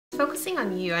focusing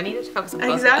on you. I needed to focus on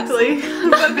both Exactly.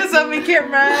 Focus on me,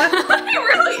 camera. It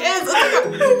really is. It's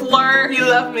like a blur. You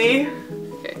love me.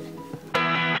 Okay.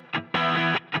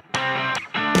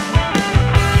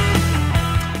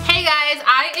 Hey guys,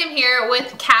 I am here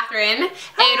with Catherine,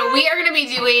 and we are going to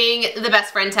be doing the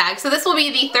best friend tag. So this will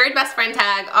be the third best friend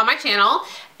tag on my channel,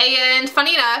 and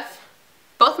funny enough,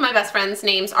 both of my best friends'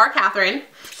 names are Catherine.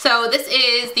 So this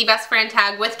is the best friend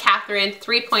tag with Catherine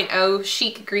 3.0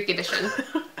 Chic Greek Edition.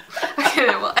 Okay,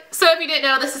 well, so if you didn't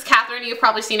know, this is Catherine. You've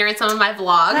probably seen her in some of my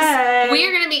vlogs. Hey. We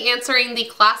are going to be answering the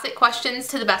classic questions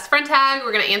to the best friend tag.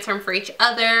 We're going to answer them for each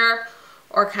other,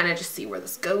 or kind of just see where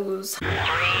this goes. The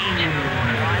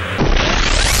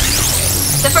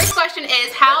first question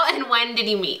is, how and when did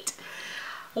you meet?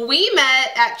 We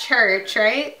met at church,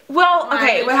 right? Well,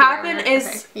 okay, what happened is...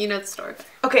 Okay, you know the story.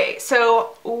 Okay,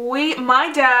 so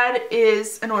my dad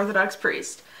is an Orthodox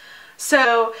priest.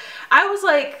 So I was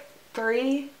like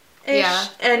 3-ish, Yeah,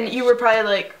 and you were probably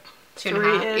like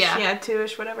 2.5, yeah,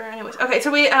 2-ish, whatever. Anyways, okay,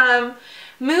 so we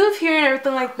moved here and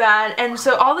everything like that, and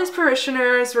so all these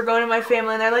parishioners were going to my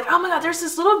family, and they're like, oh my god, there's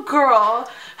this little girl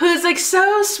who's like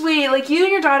so sweet, like you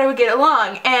and your daughter would get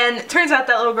along. And it turns out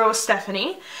that little girl was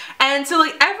Stephanie. And so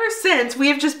like ever since,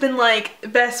 we've just been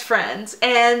like best friends,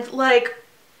 and like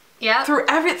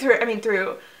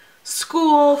through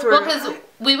school, through... Well, because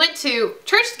we went to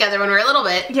church together when we were a little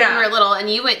bit, when we were little, and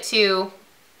you went to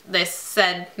this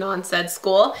non-said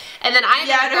school, and then I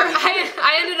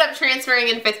ended up transferring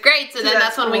in 5th grade, so then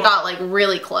that's when we got like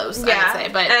really close, I would say.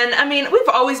 But and I mean, we've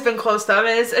always been close though. I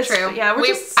mean, it's true. Yeah, we're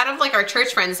just... out of like our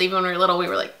church friends, even when we were little, we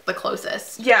were like the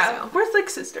closest. Yeah, so. we're like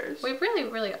sisters. We really,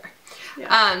 really are.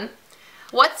 Yeah.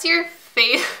 What's your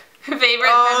favorite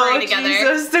memory together?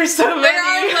 Jesus, there's so many. There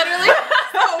are literally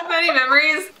so many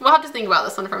memories. We'll have to think about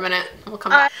this one for a minute. We'll come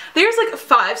back. There's like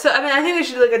 5, so I mean, I think we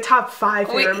should do like a top 5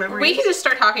 favorite memories. We can just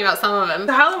start talking about some of them.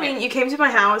 The Halloween, you came to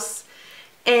my house,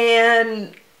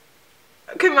 and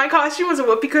okay, my costume was a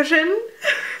whoopee cushion.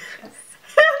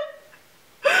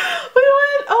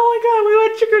 We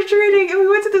went trick-or-treating, and we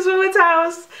went to this woman's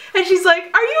house, and she's like,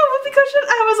 are you a whoopee cushion?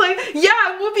 I was like, yeah,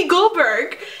 I'm Whoopi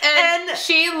Goldberg. And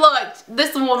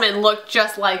this woman looked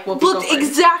just like Whoopi Goldberg. Looked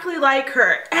exactly like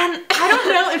her. And I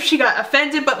don't know if she got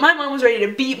offended, but my mom was ready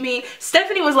to beat me.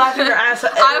 Stephanie was laughing her ass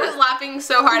off. I was laughing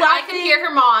so hard. I could hear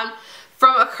her mom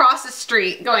from across the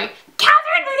street going,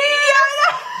 Catherine!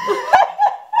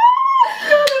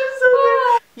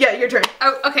 Yeah, your turn.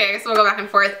 Oh, okay, so we'll go back and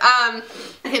forth.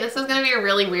 Okay, this is gonna be a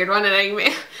really weird one, and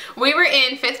we were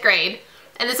in 5th grade,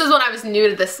 and this is when I was new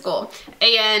to this school,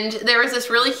 and there was this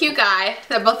really cute guy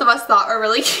that both of us thought were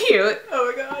really cute.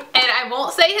 Oh my god. And I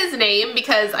won't say his name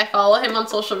because I follow him on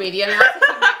social media now.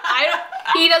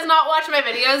 He does not watch my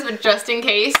videos, but just in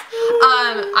case.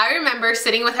 I remember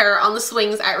sitting with her on the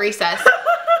swings at recess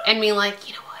and being like,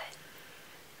 you know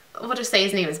what? We'll just say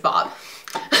his name is Bob.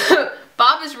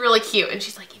 Bob is really cute, and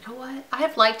she's like, you know what? I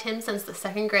have liked him since the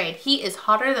 2nd grade. He is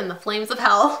hotter than the flames of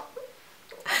hell.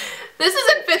 This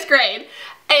is in 5th grade,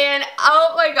 and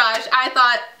oh my gosh, I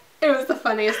thought it was the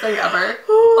funniest thing ever.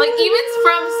 Like, even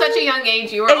from such a young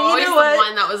age, you were always the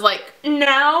one that was like...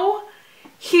 Now,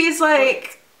 he's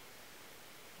like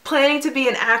planning to be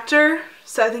an actor,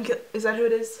 so I think, is that who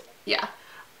it is? Yeah.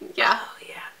 Yeah. Oh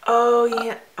yeah. Oh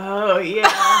yeah. Oh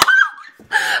yeah.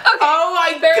 Okay. Oh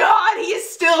my god, he is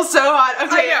still so hot.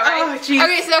 Okay, I know, right? Oh jeez.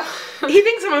 Okay, so he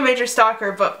thinks I'm a major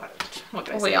stalker, but what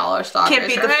can I say? We all are stalkers. Can't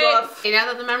beat the fluff. Okay, now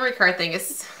that the memory card thing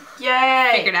is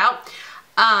figured out.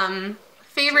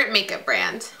 Favorite makeup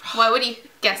brand. What would you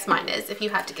guess mine is if you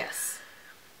had to guess?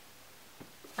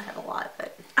 I have a lot,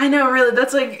 but I know, really.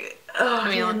 That's like, oh I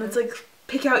mean, man, that's like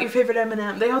pick out your favorite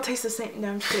M&M. They all taste the same. No,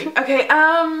 I'm just kidding. Okay,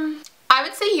 I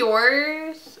would say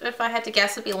yours, if I had to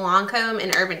guess, would be Lancome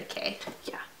and Urban Decay.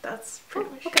 Yeah, that's pretty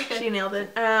much. Okay, good. She nailed it.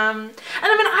 And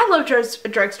I mean, I love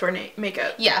drugstore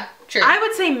makeup. Yeah, true. I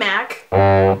would say MAC.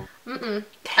 I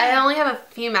only have a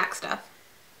few MAC stuff.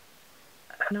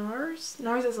 NARS?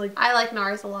 NARS is like... I like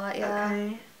NARS a lot, yeah.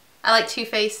 Okay. I like Too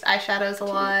Faced eyeshadows a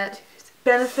lot.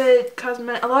 Benefit,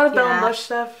 Cosmetic, a lot of Belle and Lush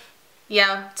stuff.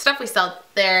 Yeah, stuff we sell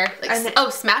there. Like,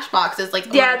 Smashbox is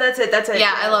like... Yeah, that's it.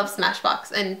 Yeah, I love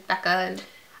Smashbox and Becca, and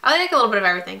I like a little bit of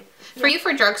everything. For you,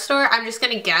 for drugstore, I'm just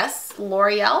gonna guess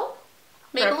L'Oreal?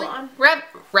 Revlon.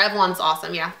 Revlon's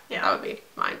awesome, yeah. That would be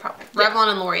mine, probably. Revlon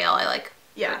and L'Oreal I like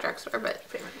for drugstore, but...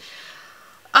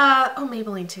 Oh,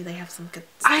 Maybelline too, they have some good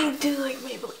stuff. I do like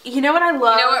Maybelline. You know what I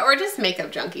love? You know what, we're just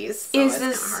makeup junkies. So is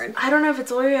this, hard. I don't know if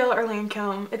it's L'Oreal or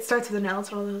Lancome. It starts with an L,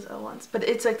 it's one of those L ones. But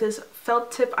it's like this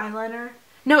felt tip eyeliner.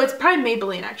 No, it's probably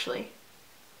Maybelline actually.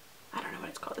 I don't know what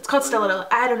it's called. It's called Stiletto.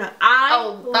 I don't know.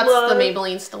 That's the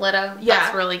Maybelline Stiletto. Yeah.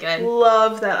 That's really good.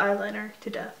 Love that eyeliner to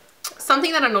death.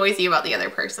 Something that annoys you about the other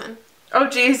person. Oh,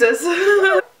 Jesus.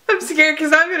 I'm scared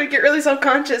because I'm going to get really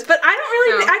self-conscious. But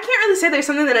I can't really say there's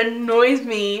something that annoys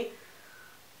me.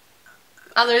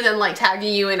 Other than like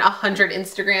tagging you in 100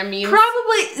 Instagram memes?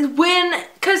 Probably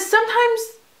because sometimes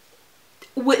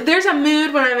there's a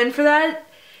mood when I'm in for that.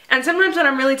 And sometimes when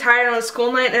I'm really tired on a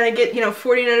school night and I get,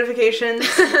 40 notifications,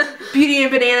 Beauty and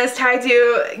Bananas tagged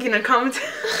you, comment.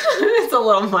 It's a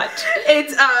little much.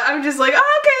 I'm just like,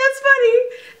 oh, okay, that's funny.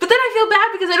 But then I feel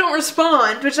bad because I don't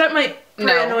respond, which that might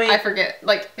annoy you. I forget.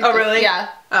 Oh, really? Yeah.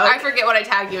 Oh, okay. I forget what I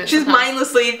tagged you in. She's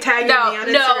mindlessly tagging me on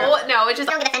Instagram. No, it's just.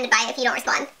 I don't get offended by it if you don't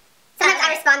respond. Sometimes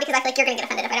I respond because I feel like you're going to get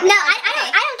offended if I don't respond.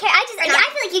 I don't care. I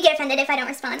feel like you get offended if I don't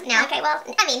respond. No. Okay, well,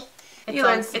 I mean.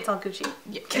 It's all Gucci.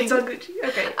 Yeah, it's all Gucci.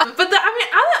 Okay. But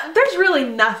there's really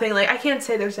nothing. Like, I can't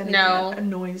say there's anything that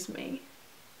annoys me.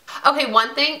 Okay,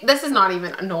 one thing. This is not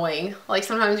even annoying. Like,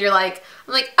 sometimes I'm like,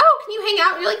 oh, can you hang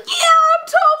out? And you're like, yeah, I'm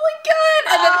totally good.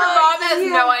 And then her mom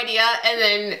has no idea. And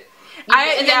then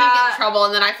you get in trouble.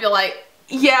 And then I feel like.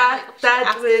 Yeah,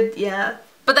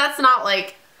 But that's not,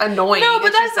 like, annoying. No,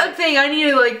 but that's the thing. I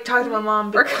need to, like, talk to my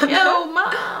mom. Like, yo,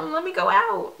 Mom, let me go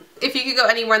out. If you could go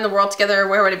anywhere in the world together,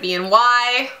 where would it be and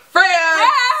why?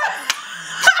 France!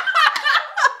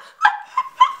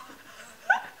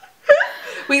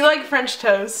 We like French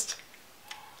toast.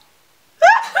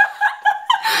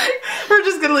 We're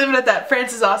just gonna leave it at that.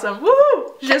 France is awesome.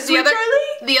 Woo! Just the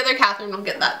other Catherine will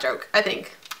get that joke, I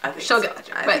think. She'll get that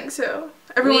joke. I think so.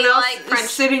 Everyone else is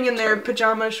sitting in their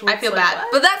pajama shorts. I feel bad.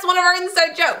 But that's one of our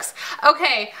inside jokes.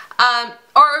 Okay.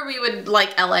 Or we would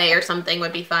like LA or something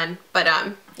would be fun. But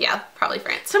yeah, probably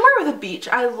France. Somewhere with a beach.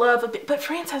 I love a beach. But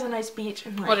France has a nice beach.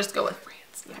 And we'll just go with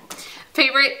France. Yeah.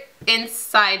 Favorite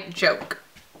inside joke?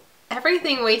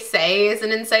 Everything we say is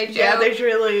an inside joke. Yeah, there's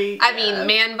really. I mean,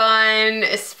 man bun,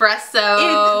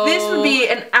 espresso. This would be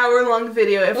an hour-long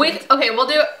video. If we'll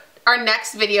do. Our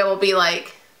next video will be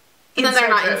like. Then they're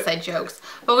not inside jokes,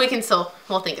 but we'll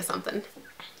think of something.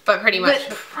 But pretty much.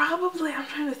 But probably, I'm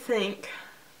trying to think.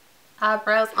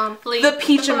 Eyebrows on fleek. The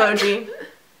peach emoji.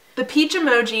 The peach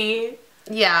emoji.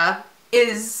 Yeah.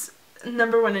 Is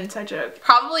 #1 inside joke.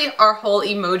 Probably our whole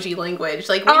emoji language.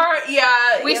 Like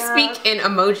we speak in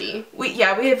emoji. We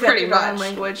have pretty much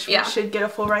language. We should get a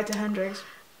full ride to Hendrix.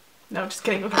 No, just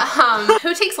kidding. Okay.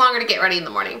 Who takes longer to get ready in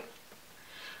the morning?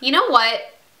 You know what?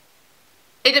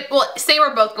 Say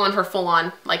we're both going for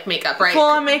full-on, like, makeup, right?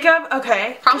 Full-on makeup?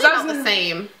 Okay. Probably about the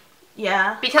same.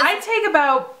 Yeah. Because I take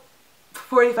about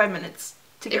 45 minutes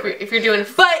to get ready. If you're doing...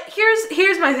 But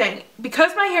here's my thing.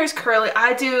 Because my hair is curly,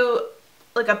 I do,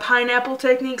 like, a pineapple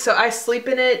technique, so I sleep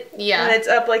in it. Yeah. And it's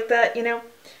up like that,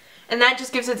 And that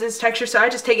just gives it this texture, so I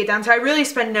just take it down. So I really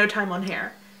spend no time on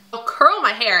hair. I'll curl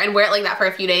my hair and wear it like that for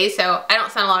a few days, so I don't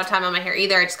spend a lot of time on my hair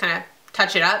either. I just kind of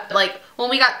touch it up. Like,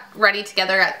 when we got ready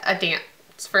together at a dance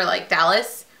for like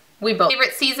Dallas, we both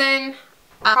favorite season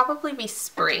probably be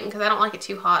spring because I don't like it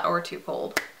too hot or too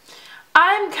cold.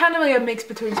 I'm kind of like a mix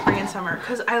between spring and summer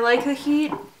because I like the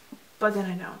heat, but then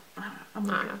I don't. I'm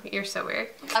I don't know. You're so weird.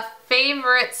 A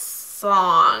favorite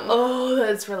song? Oh,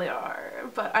 that's really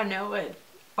hard, but I know what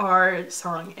our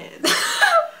song is.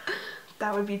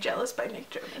 That would be Jealous by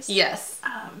Nick Jonas. Yes.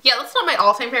 Yeah, that's not my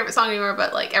all-time favorite song anymore,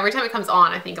 but like every time it comes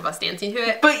on, I think of us dancing to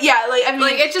it. But yeah, like I mean,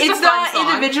 like, it's just not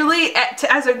individually.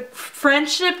 As a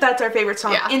friendship, that's our favorite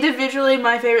song. Yeah. Individually,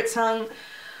 my favorite song.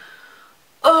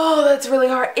 Oh, that's really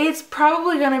hard. It's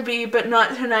probably gonna be "But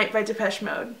Not Tonight" by Depeche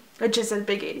Mode, which is a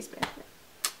big '80s band.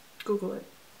 Google it.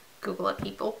 Google it,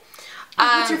 people.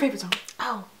 What's your favorite song?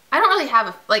 Oh, I don't really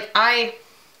have I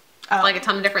like a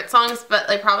ton of different songs, but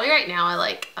like probably right now I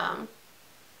like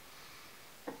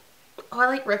I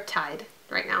like Riptide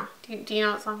right now. Do you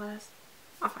know what song that is?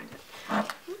 I'll find it. I'll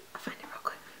find it real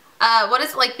quick. What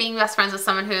is it like being best friends with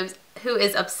someone who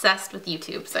is obsessed with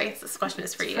YouTube? So I guess this question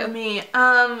is for you. For me,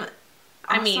 awesome.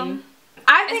 I mean,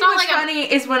 I think what's funny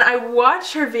is when I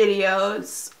watch her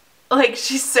videos, like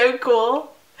she's so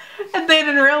cool, and then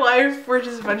in real life we're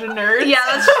just a bunch of nerds. Yeah,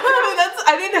 that's true.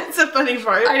 I think that's a funny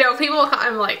part. I know people.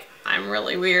 I'm like. I'm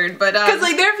really weird, but because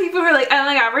like there are people who are like, oh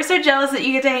my god, we're so jealous that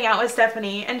you get to hang out with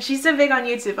Stephanie, and she's so big on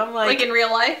YouTube. I'm like in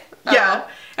real life? Yeah,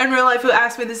 in real life, who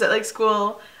asked me this at like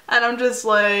school, and I'm just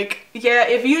like, yeah,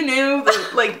 if you knew the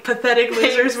like pathetic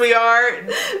losers we are,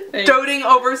 doting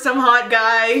over some hot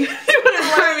guy, you wouldn't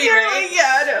love me, right? Like,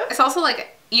 yeah, I know. It's also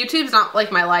like YouTube's not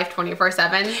like my life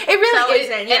 24/7. It really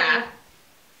isn't, yeah.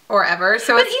 Or ever.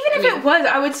 So but even if it was,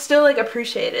 I would still like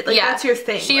appreciate it. Like that's your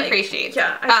thing. She appreciates.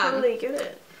 Yeah, I totally get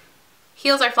it.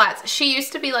 Heels or flats? She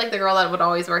used to be like the girl that would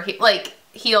always wear like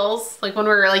heels, like when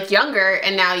we were like younger,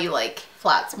 and now you like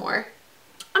flats more.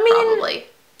 I mean, probably.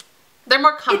 They're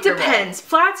more comfortable. It depends.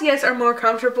 Flats, yes, are more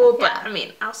comfortable, but Yeah. I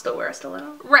mean, I'll still wear a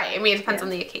stiletto. Right. I mean, it depends Yeah. on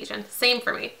the occasion. Same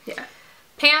for me. Yeah.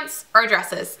 Pants or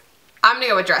dresses? I'm gonna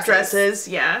go with dresses. Dresses,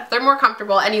 yeah. They're more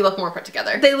comfortable and you look more put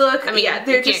together. They look, I mean, yeah,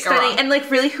 they're you just can't go stunning. wrong. And like,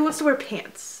 really, who wants to wear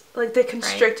pants? Like, they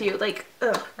constrict you. Like,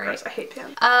 ugh, Right. gross. I hate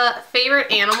pants.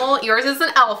 Favorite animal? Yours is an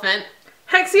elephant.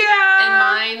 Hex yeah!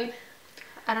 And mine,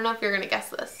 I don't know if you're gonna guess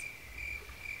this.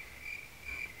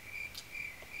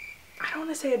 I don't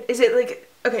want to say it. Is it like,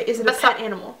 okay, is it a pet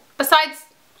animal? Besides,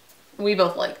 we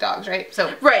both like dogs, right?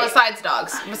 So, Right. besides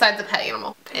dogs, besides a pet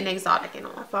animal, an exotic A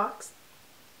animal. fox?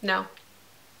 No.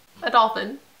 A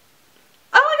dolphin.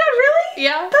 Oh my god, really?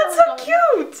 Yeah. That's so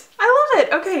cute. I love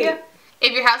it. Okay. Yeah.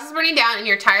 If your house was burning down and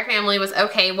your entire family was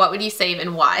okay, what would you save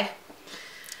and why?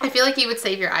 I feel like you would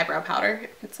save your eyebrow powder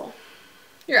pencil.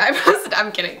 Your eyebrows.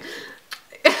 I'm kidding.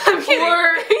 I'm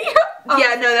kidding.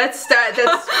 Yeah, no, that's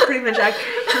pretty much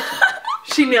accurate.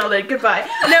 She nailed it. Goodbye.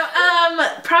 No,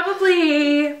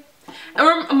 probably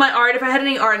or my art. If I had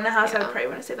any art in the house, I would probably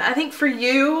want to say that. I think for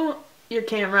you, your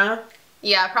camera.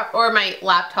 Yeah, or my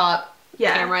laptop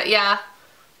camera. Yeah.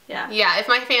 Yeah. Yeah, if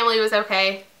my family was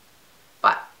okay.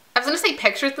 But I was going to say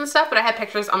pictures and stuff, but I had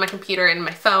pictures on my computer and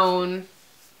my phone.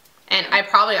 And I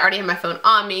probably already have my phone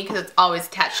on me because it's always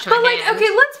attached to my hand. But like,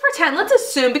 okay, let's pretend, let's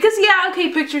assume, because yeah, okay,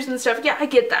 pictures and stuff, yeah, I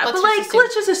get that.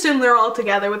 Let's just assume they're all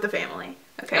together with the family.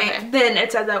 Okay. Then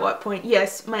it's at that what point,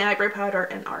 yes, my eyebrow powder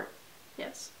and art.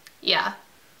 Yes. Yeah.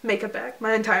 Makeup bag,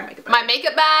 my entire makeup bag. My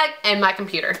makeup bag and my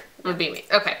computer would be me.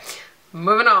 Okay.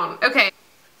 Moving on. Okay.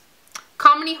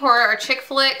 Comedy, horror, or chick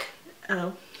flick?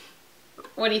 Oh.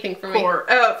 What do you think for me? Horror.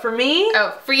 Oh, for me?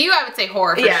 Oh, for you, I would say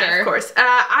horror for sure. Yeah, of course.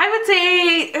 I would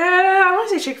say, I want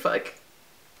to say chick flick.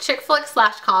 Chick flick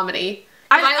 / comedy.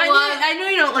 I know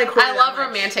you don't like horror. I love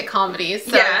romantic comedies.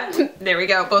 So yeah. There we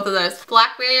go. Both of those.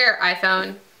 BlackBerry or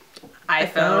iPhone?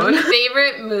 iPhone.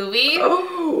 Favorite movie?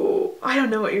 Oh, I don't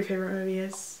know what your favorite movie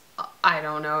is. I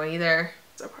don't know either.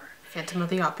 So far. Phantom of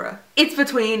the Opera. It's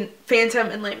between Phantom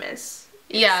and Les Mis.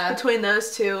 Yeah. Between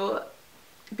those two,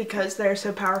 because they're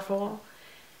so powerful.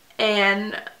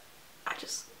 And I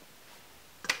just...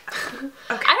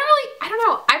 Okay. I don't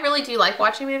know. I really do like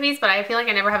watching movies, but I feel like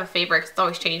I never have a favorite because it's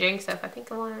always changing. So if I think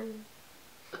of one...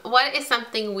 What is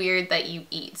something weird that you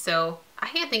eat? So I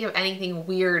can't think of anything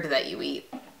weird that you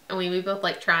eat. I mean, we both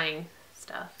like trying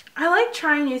stuff. I like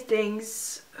trying new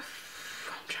things.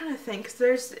 I'm trying to think, 'cause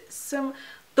there's some...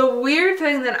 The weird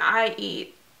thing that I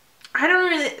eat, I don't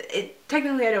really...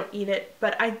 Technically, I don't eat it,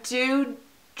 but I do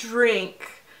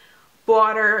drink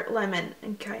water, lemon,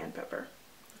 and cayenne pepper.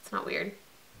 It's not weird.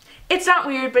 It's not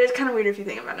weird, but it's kind of weird if you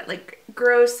think about it. Like,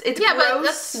 gross. It's gross. But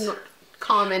that's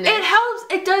common. It helps.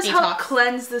 It does detox. help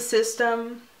cleanse the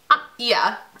system.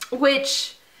 Yeah.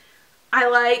 Which I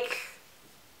like,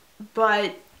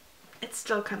 but it's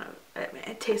still kind of, I mean,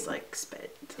 it tastes like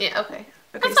spit. Yeah, okay.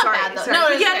 Okay, That's sorry. not bad, though. Sorry. No,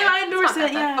 it's yeah, okay. no, I endorse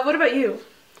it. Yeah. What about you?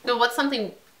 No, what's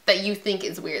something that you think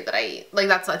is weird that I eat? Like,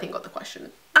 that's, I think, what the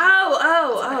question.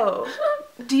 Oh.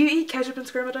 Do you eat ketchup and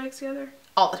scrambled eggs together?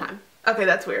 All the time. Okay,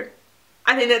 that's weird.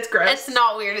 I think that's gross. It's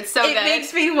not weird. It's so good. It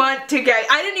makes me want to go.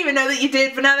 I didn't even know that you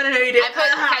did, but now that I know you did. I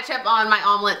put ketchup on my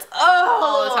omelets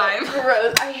all the time.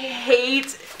 Gross. I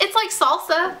hate. It's like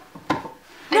salsa.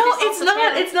 No, it's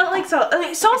not. It's not like salsa.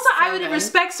 Salsa, so I would good.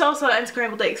 respect salsa and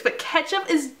scrambled eggs, but ketchup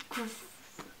is.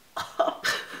 Ugh.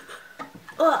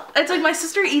 It's like my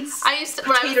sister eats. I used to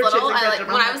when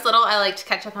I was little. I liked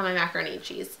ketchup on my macaroni and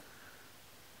cheese.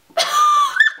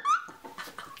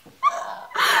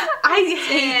 I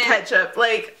hate ketchup.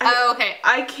 Like, okay.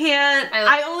 I can't.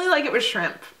 I only like it with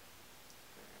shrimp.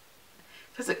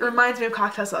 Because it reminds me of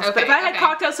cocktail sauce. Okay, but if I had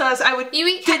cocktail sauce, I would. You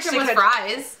eat ketchup with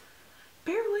fries.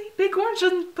 Barely. Big Orange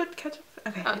doesn't put ketchup.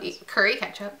 Okay. Oh, eat curry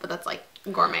ketchup, but that's like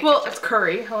gourmet well, ketchup. it's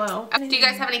curry. Hello. Do you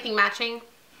guys have anything matching?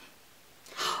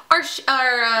 Our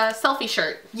selfie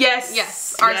shirt. Yes.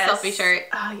 Yes. Our selfie shirt.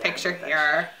 Oh, yeah, Picture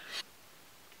here.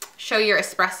 Show your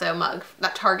espresso mug.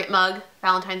 That Target mug.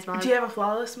 Valentine's mug. Do you have a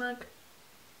flawless mug?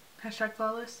 Hashtag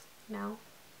flawless? No.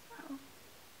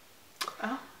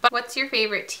 Oh. But what's your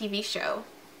favorite TV show?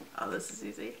 Oh, this is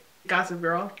easy. Gossip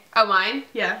Girl. Oh, mine?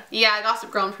 Yeah. Yeah, Gossip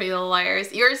Girl and Pretty Little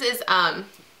Liars. Yours is,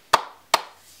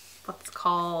 what's it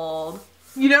called?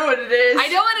 You know what it is. I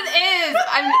know what it is!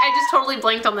 I just totally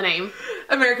blanked on the name.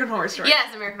 American Horror Story.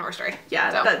 Yes, American Horror Story. Yeah,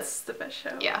 so. That's the best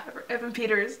show. Yeah. Ever. Evan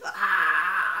Peters. So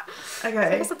I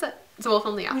Okay. guess that's it. So we'll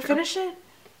film the outro. We finish it?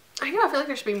 I know, I feel like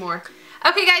there should be more.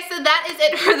 Okay, guys, so that is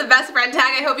it for the best friend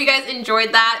tag. I hope you guys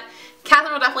enjoyed that.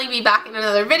 Catherine will definitely be back in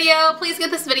another video. Please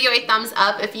give this video a thumbs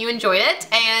up if you enjoyed it.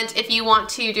 And if you want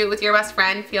to do it with your best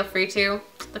friend, feel free to.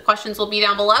 The questions will be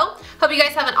down below. Hope you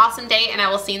guys have an awesome day, and I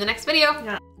will see you in the next video.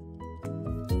 Yeah.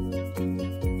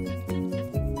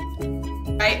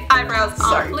 Right, eyebrows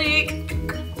on fleek.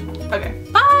 Okay.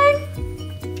 Bye.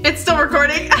 It's still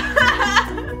recording.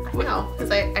 No,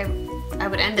 because I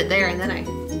would end it there and then I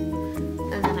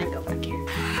go back here.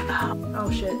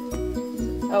 Oh shit.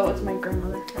 Oh, it's my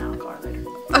grandmother. I'll call her later.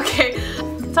 Okay.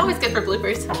 It's always good for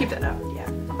bloopers. Keep that up.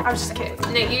 Yeah. I was just Okay.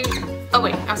 Nate, you. Oh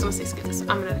wait, I was gonna say skip this.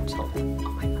 I'm gonna just hold it. Oh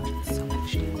my god, that's so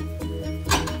much dude.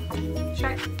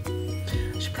 Sure.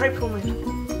 I should probably pull my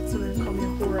so then call me a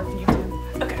whore of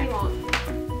YouTube. Okay. You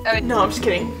won't. No, I'm just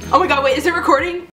kidding. Oh my god, wait, is it recording?